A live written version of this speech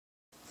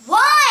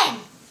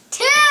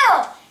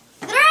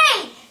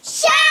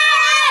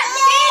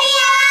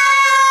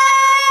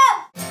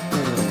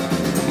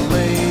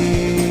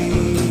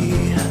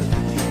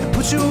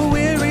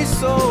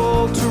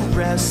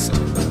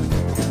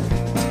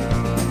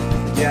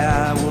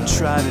Yeah, I will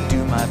try to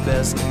do my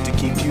best to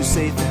keep you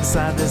safe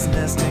inside this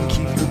nest and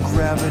keep the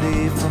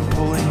gravity from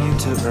pulling you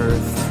to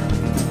earth.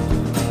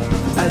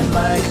 I'd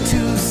like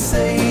to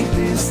say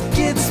this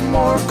gets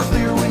more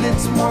clear when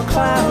it's more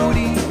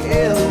cloudy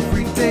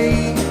every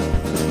day,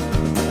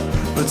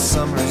 but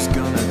summer's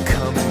gonna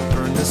come and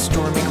burn the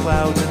stormy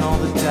clouds and all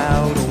the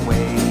doubt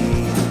away.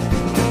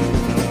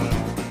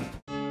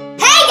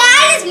 Hey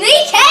guys, it's me,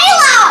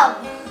 Caleb!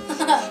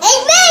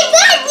 It's me,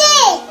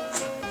 Brittany!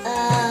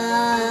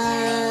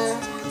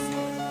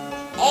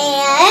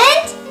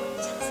 And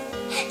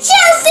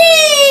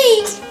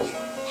Chelsea!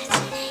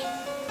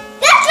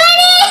 That's my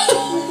name!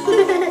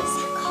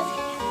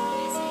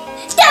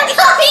 Stop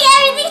copying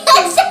everything I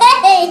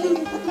say!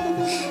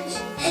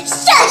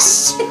 Shush!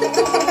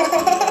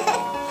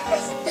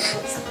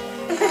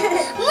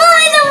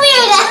 Mommy's a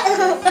weirdo!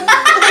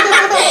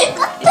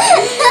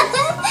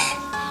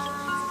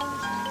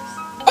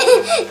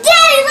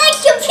 Daddy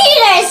likes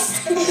computers!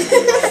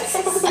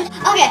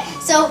 Okay,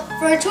 so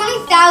for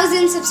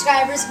 20,000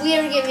 subscribers, we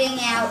are giving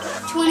out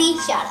 20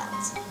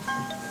 shout-outs.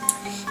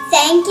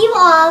 Thank you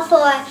all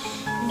for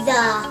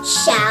the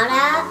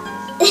shout-out,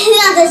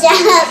 not the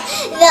shout-out,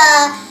 the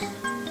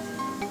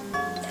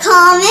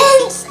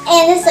comments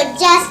and the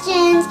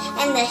suggestions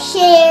and the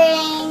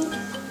sharing.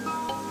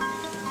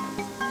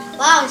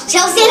 Wow,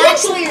 Chelsea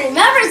actually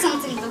remembered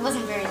something that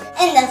wasn't very good.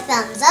 And the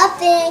thumbs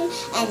upping,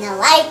 and the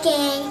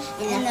liking,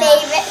 and the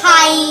favorite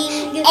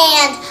highing,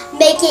 and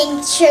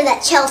making sure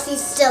that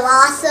Chelsea's still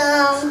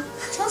awesome.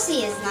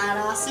 Chelsea is not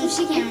awesome.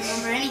 She can't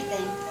remember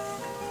anything.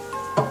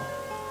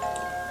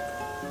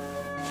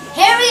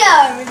 Here we go,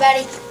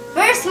 everybody.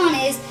 First one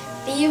is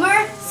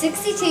Fever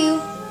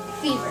 62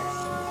 Fever.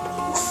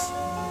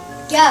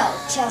 Go,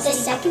 Chelsea. The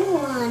second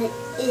one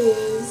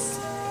is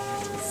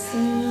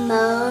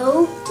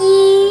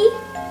Smoky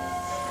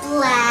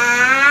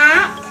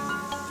Black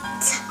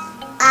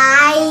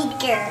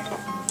Tiger.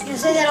 You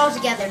say that all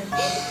together.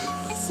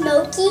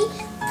 Smoky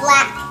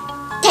Black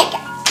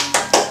Tiger.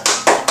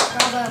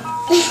 Bravo.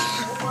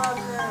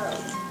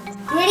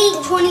 Gritty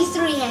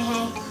 23, hey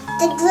hey.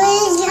 The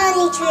Gritty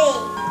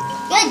 23.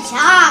 Good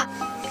job.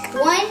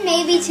 One,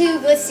 maybe two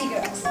good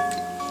girls.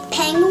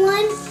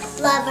 Penguin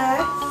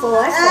Lover 445.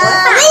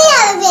 We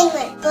have a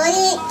penguin.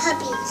 48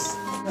 puppies.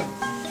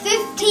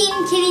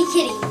 15 Kitty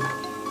Kitty.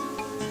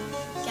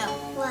 Go.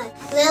 What?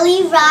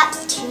 Lily Rocks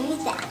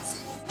 2000.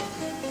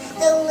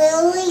 The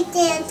Lily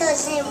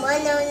Dancers in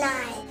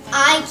 109.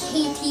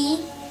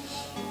 IKT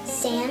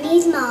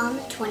Sammy's Mom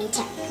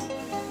 2010.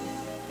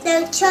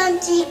 The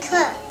Chunky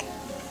Cook.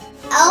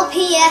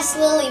 LPS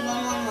Lily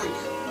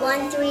 111.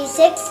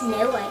 136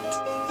 No White.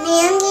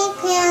 Mandy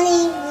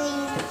Panty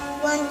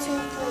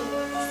 123.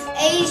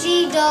 AG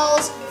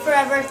Dolls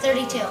Forever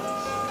 32.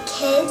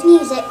 Kids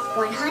Music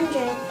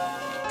 100.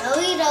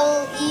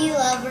 WWE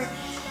Lover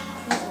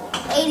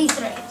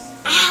 83.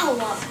 Ow!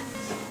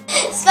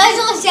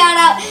 Special shout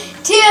out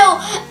to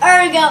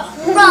Ergo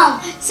from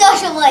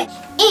Social Life.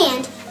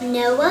 And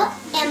Noah,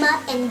 Emma,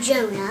 and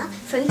Jonah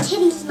from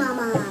Kitty's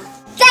Mama.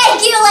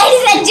 Thank you,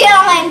 ladies and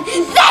gentlemen!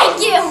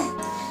 Thank you!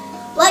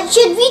 What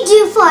should we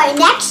do for our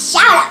next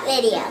shout out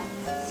video?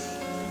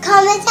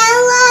 Comment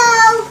down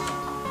below.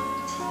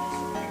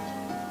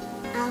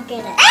 I'll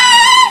get it.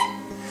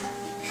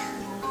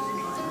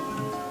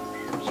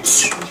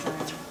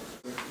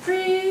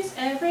 Freeze,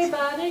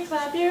 everybody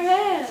clap your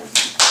hands.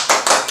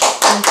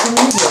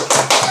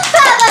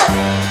 Bravo!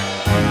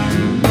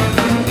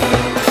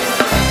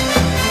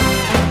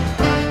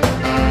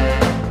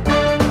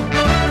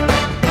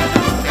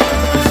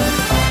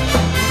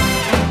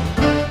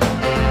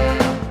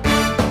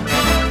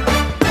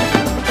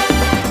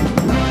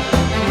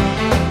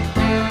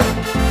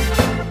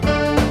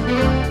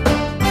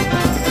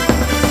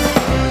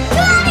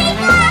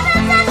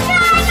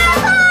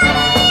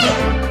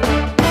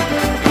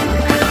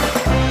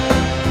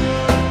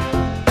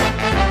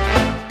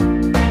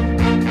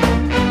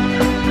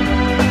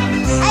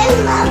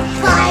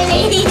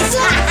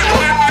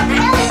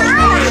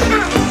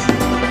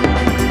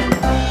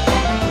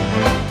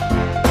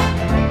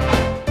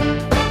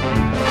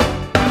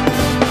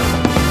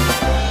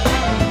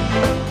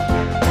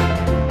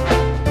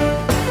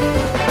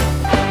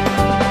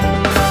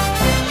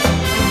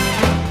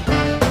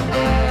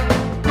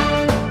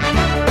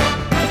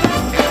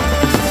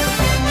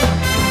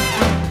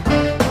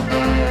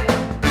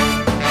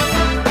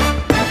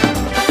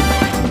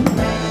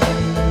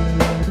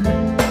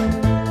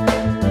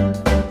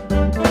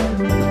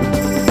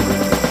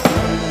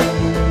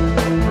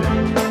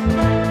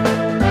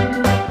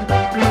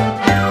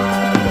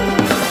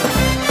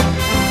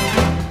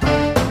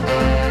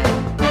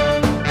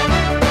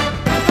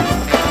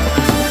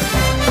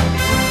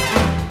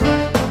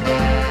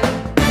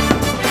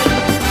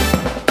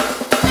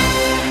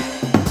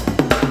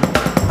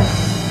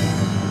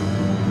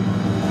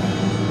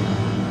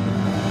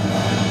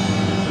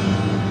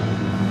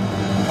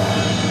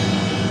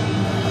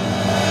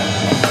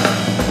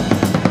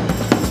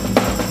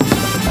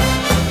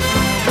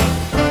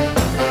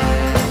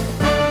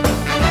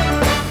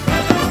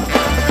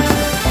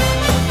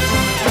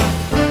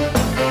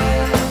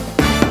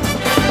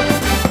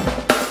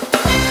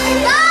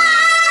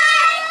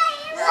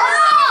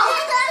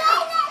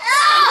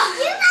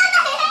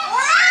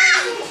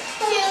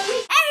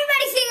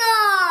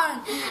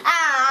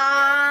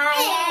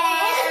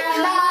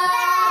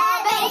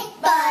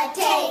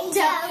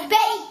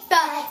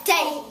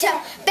 potato,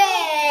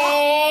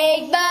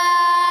 big potato.